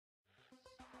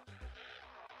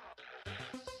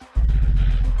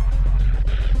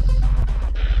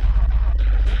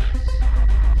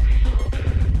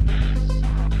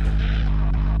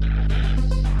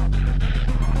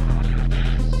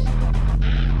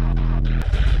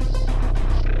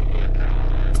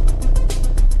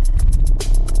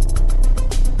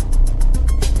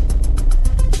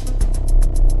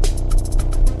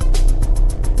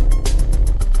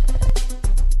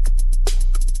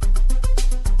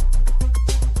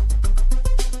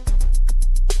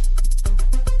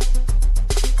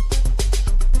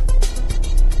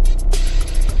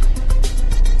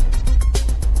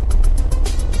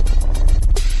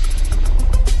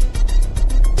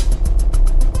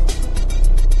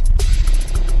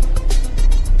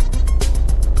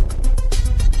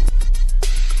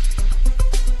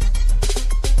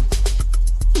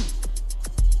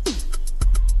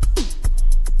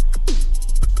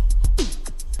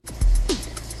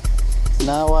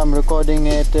Now I'm recording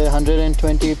at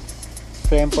 120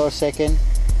 frame per second.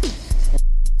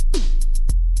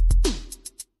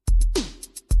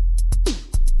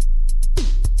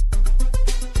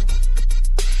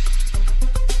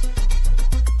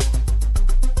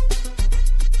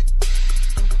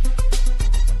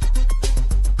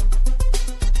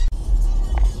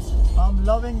 I'm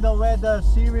loving the weather,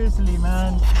 seriously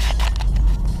man.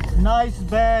 Nice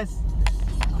bass,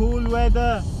 cool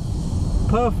weather,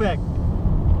 perfect.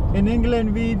 In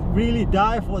England we really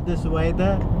die for this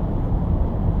weather.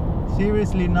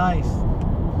 Seriously nice,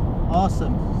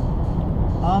 awesome.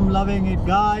 I'm loving it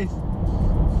guys.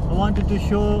 I wanted to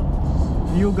show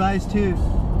you guys too,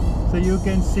 so you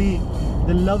can see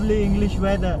the lovely English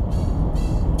weather.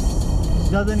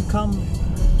 It doesn't come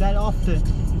that often.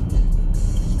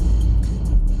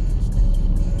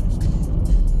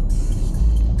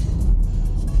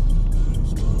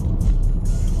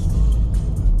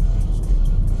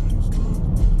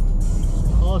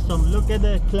 Awesome, look at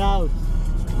the clouds,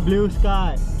 blue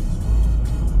sky.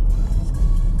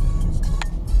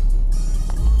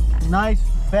 Nice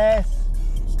bass,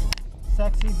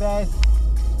 sexy bass,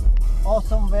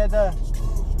 awesome weather,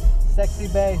 sexy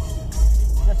bass,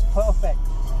 just perfect.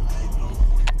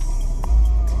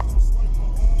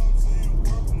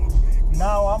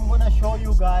 Now I'm gonna show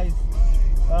you guys,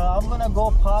 I'm gonna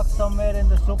go park somewhere in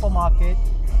the supermarket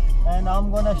and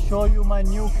I'm gonna show you my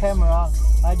new camera.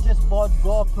 I just bought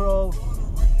GoPro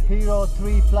Hero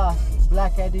 3 Plus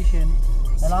Black Edition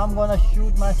and I'm gonna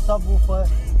shoot my subwoofer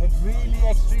at really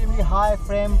extremely high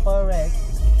frame per rec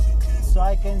so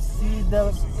I can see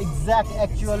the exact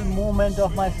actual movement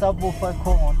of my subwoofer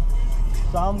cone.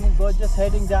 So I'm just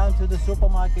heading down to the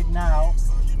supermarket now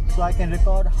so I can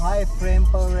record high frame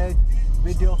per rec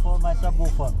video for my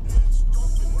subwoofer.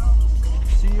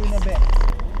 See you in a bit.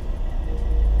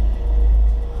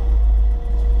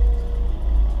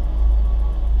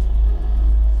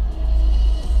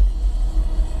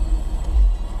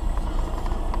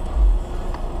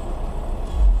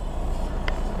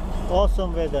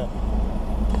 Awesome weather.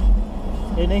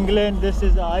 In England, this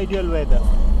is the ideal weather.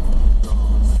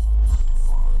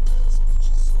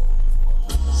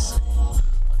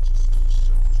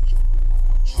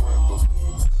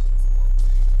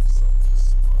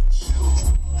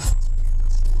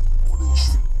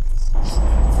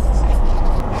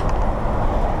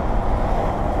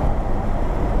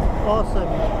 Awesome.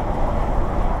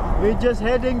 We're just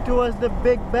heading towards the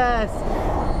big bass.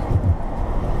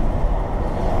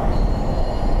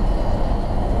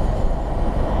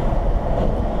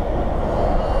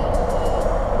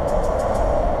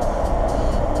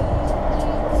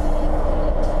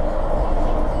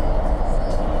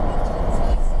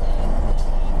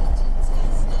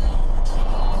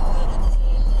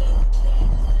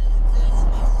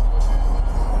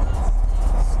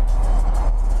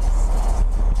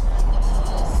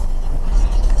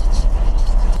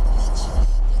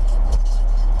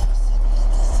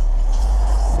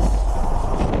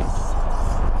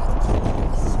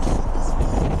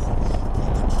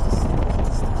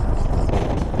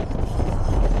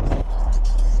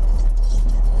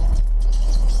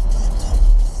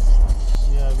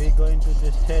 Going to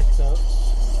this Tesco,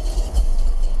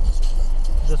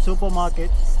 the supermarket,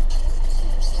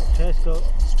 Tesco,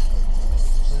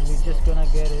 and we're just gonna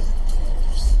get it.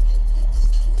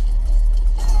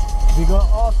 We got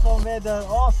awesome weather,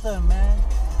 awesome man.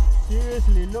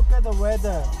 Seriously, look at the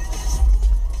weather.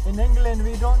 In England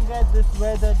we don't get this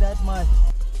weather that much.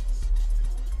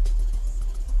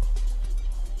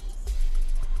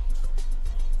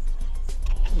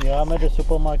 Yeah, I'm at the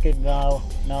supermarket now.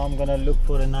 Now I'm gonna look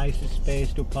for a nice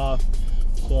space to park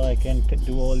so I can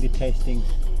do all the testings.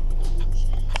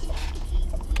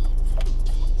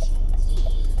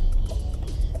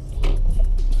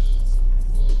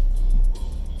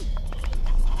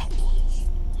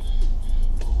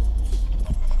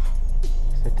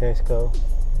 It's a Tesco,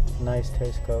 nice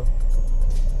Tesco.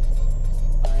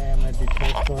 I am at the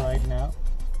Tesco right now,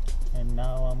 and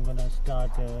now I'm gonna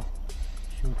start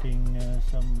shooting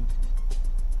some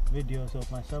videos of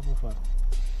my subwoofer.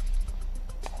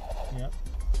 Yep.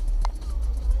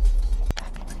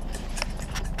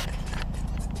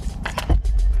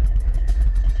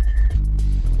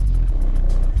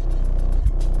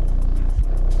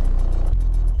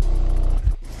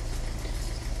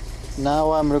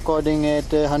 Now I'm recording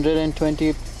at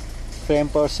 120 frame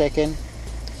per second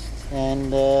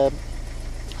and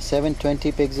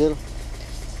 720 pixel.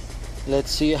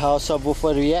 Let's see how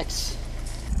subwoofer reacts.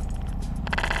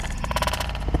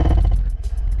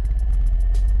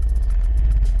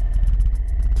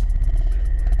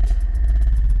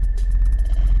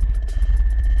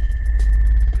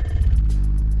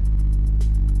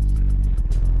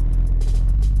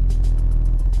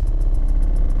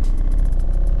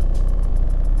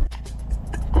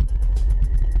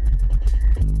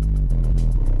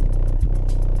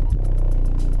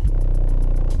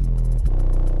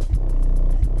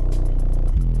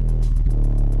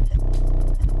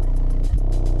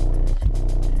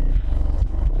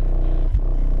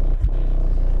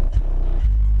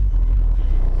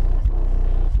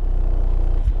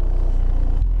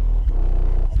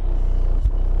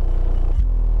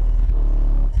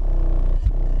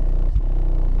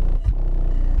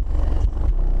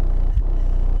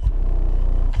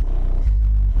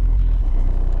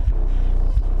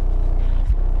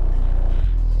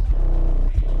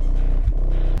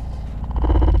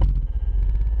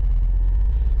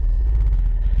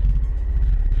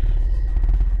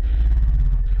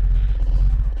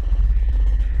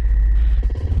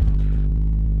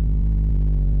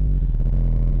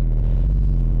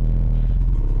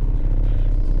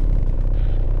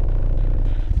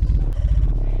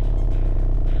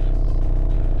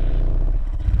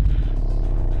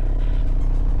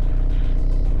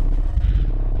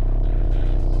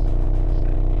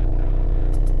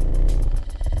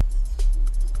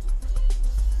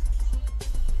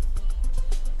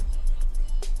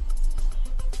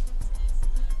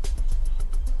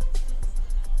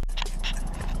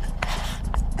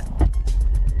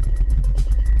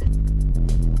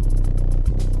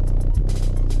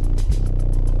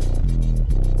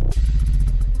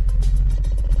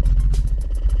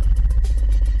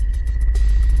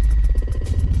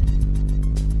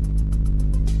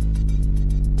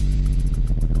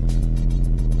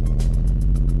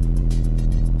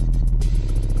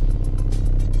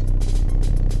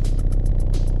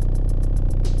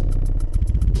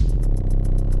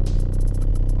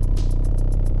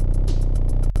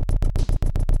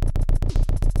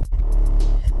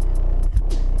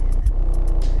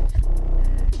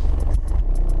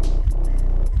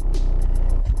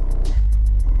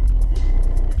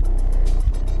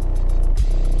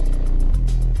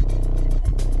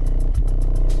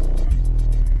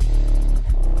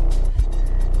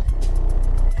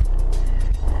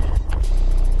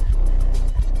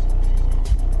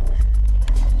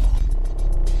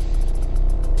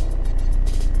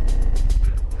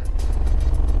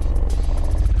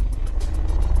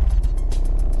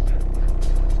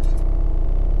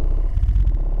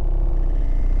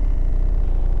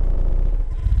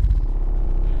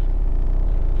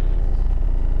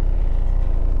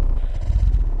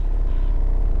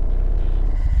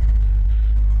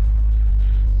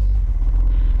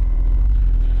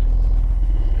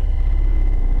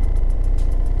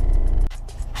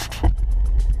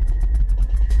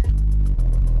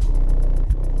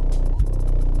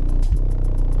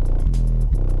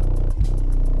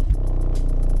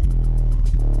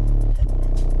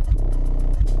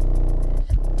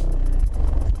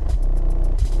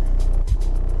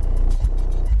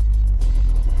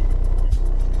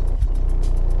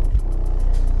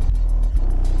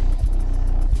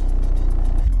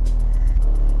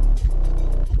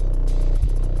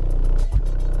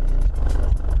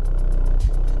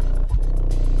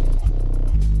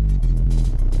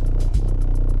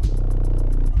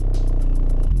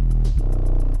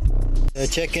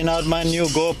 Checking out my new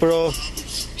GoPro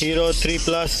Hero 3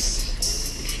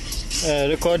 Plus.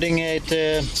 Recording at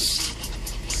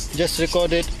just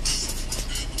recorded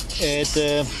at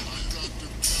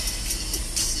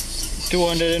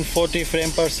 240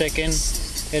 frame per second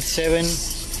at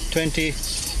 720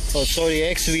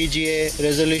 XVGA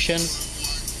resolution,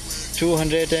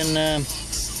 200 and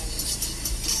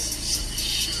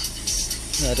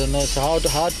I don't know, it's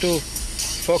hard to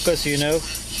focus, you know.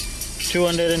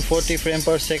 240 frame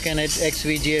per second at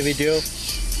XVGA video,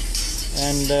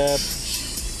 and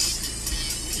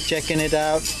checking it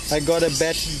out. I got a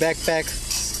backpack,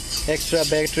 extra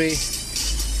battery.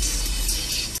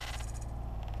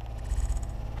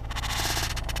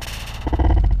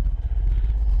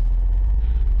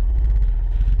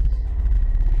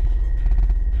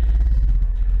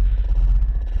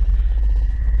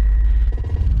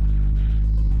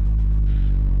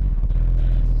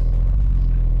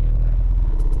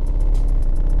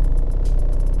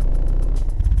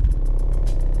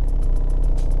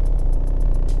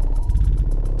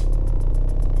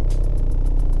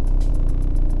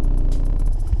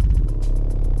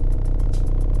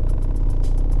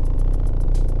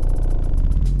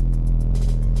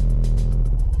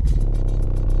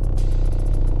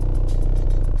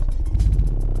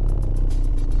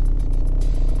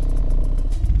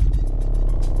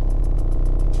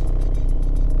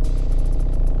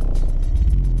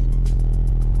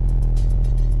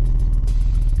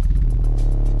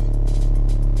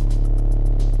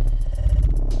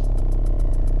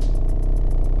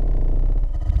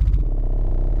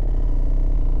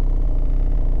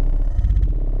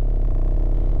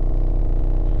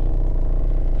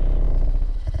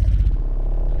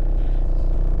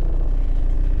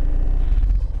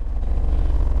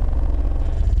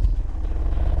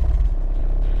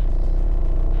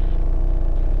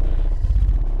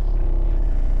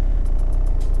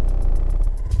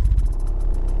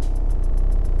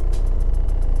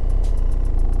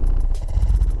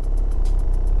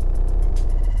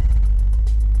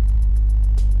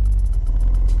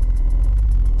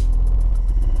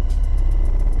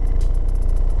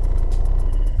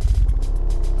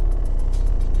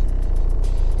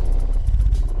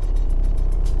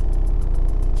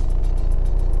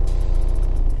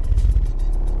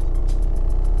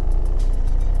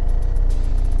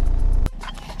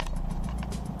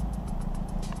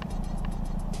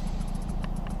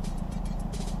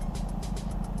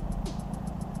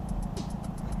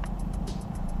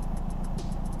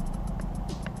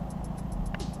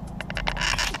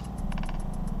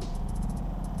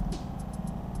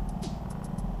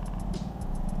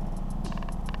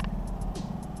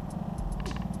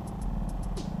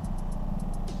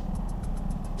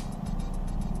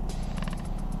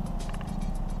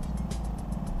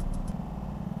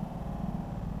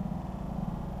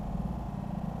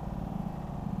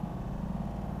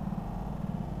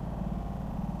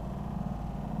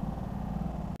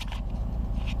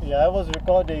 Yeah, I was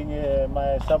recording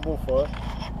my subwoofer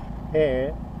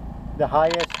here, the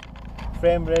highest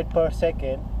frame rate per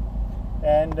second,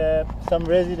 and some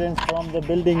residents from the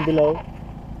building below,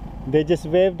 they just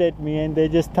waved at me and they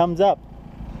just thumbs up.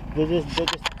 They just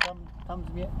thumbs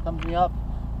me up,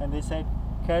 and they said,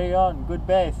 "Carry on, good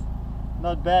bass,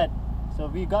 not bad." So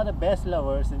we got a bass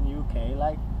lovers in UK.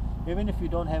 Like, even if you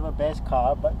don't have a bass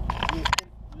car, but you still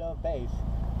love bass.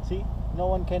 See, no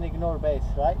one can ignore bass,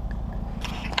 right?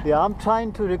 Yeah, I'm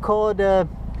trying to record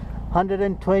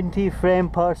 120 frame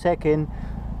per second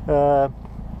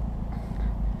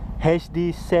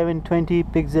HD 720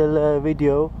 pixel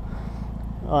video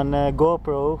on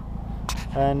GoPro,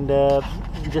 and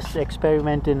just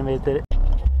experimenting with it.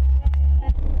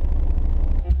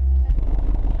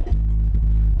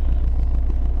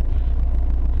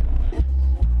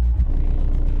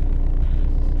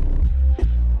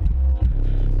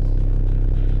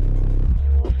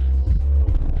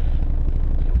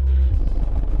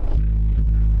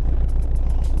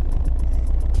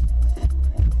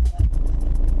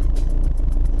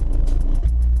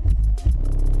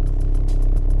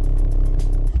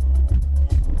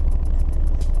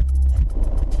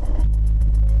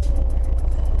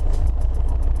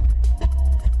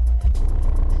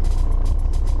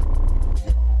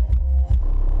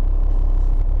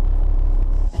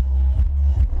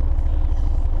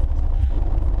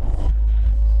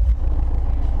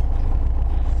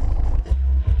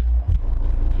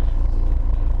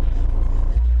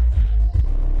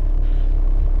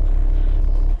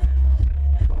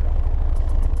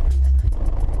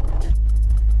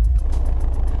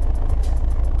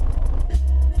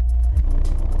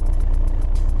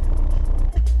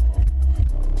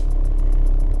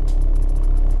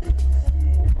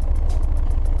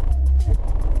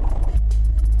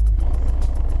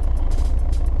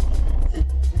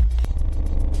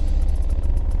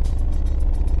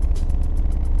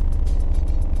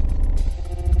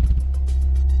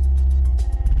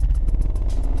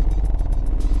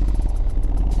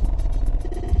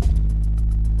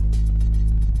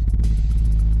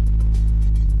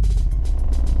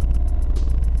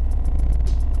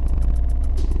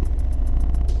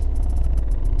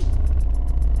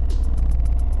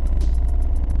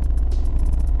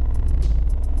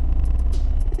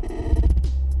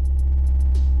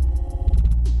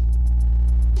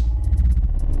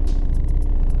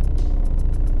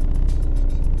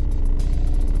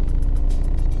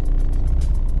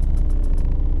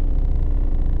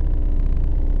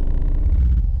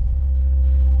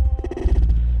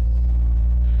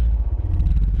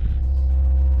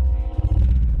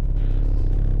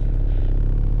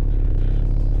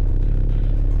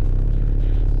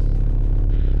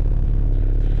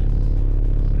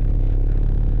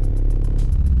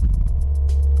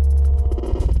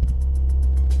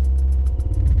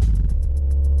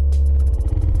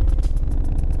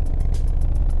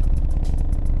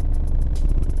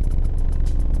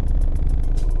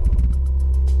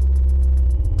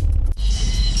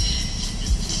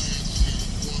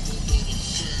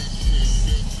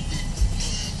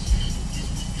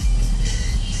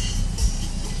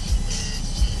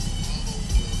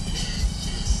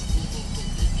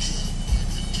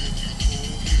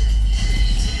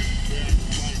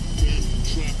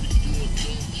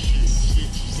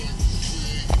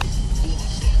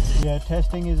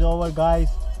 testing is over, guys.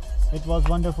 It was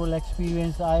wonderful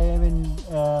experience. I even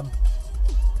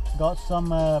got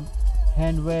some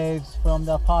hand waves from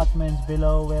the apartments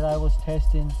below where I was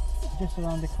testing, just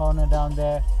around the corner down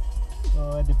there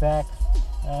at the back,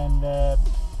 and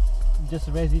just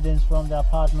residents from the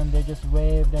apartment, they just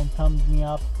waved and thumbed me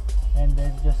up and they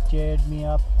just cheered me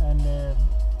up, and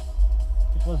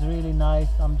it was really nice.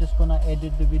 I'm just gonna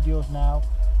edit the videos now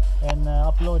and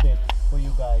upload it for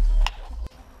you guys.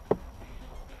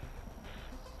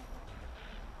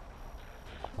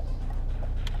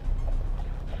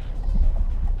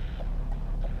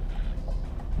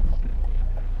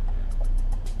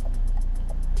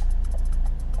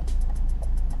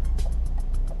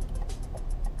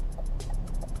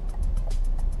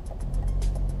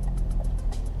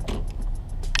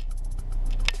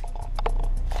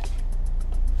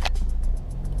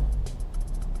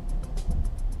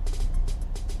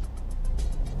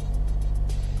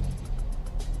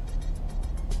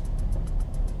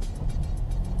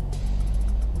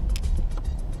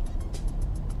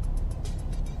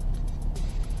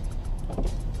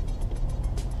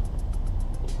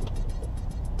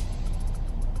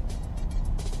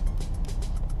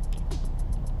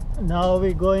 Now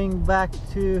we're going back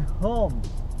to home.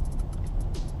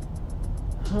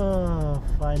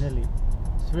 Finally,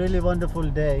 it's really wonderful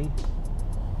day.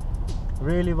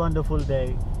 Really wonderful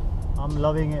day. I'm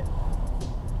loving it.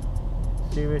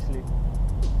 Seriously.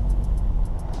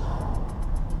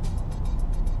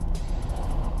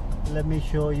 Let me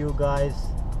show you guys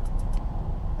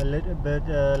a little bit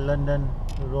London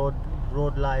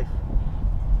road life.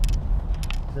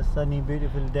 It's a sunny,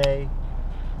 beautiful day.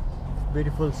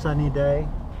 Beautiful sunny day,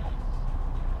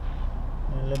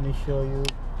 and let me show you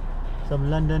some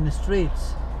London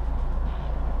streets.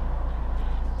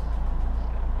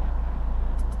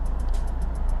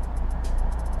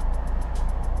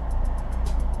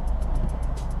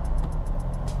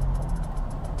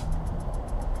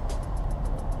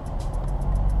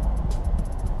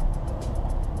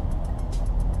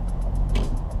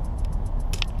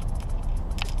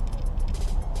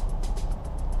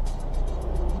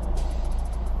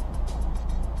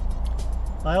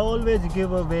 I always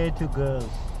give away to girls.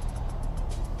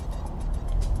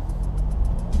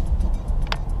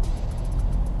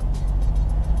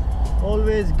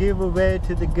 Always give away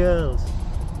to the girls.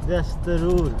 That's the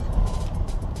rule.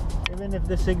 Even if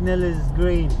the signal is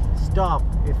green, stop.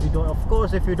 If you don't, of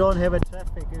course, if you don't have a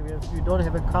traffic, if you don't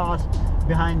have a car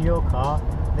behind your car,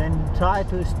 then try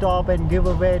to stop and give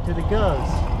away to the girls.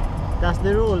 That's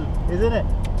the rule, isn't it?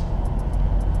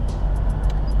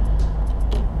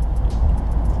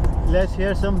 Let's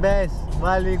hear some bass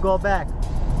while we go back.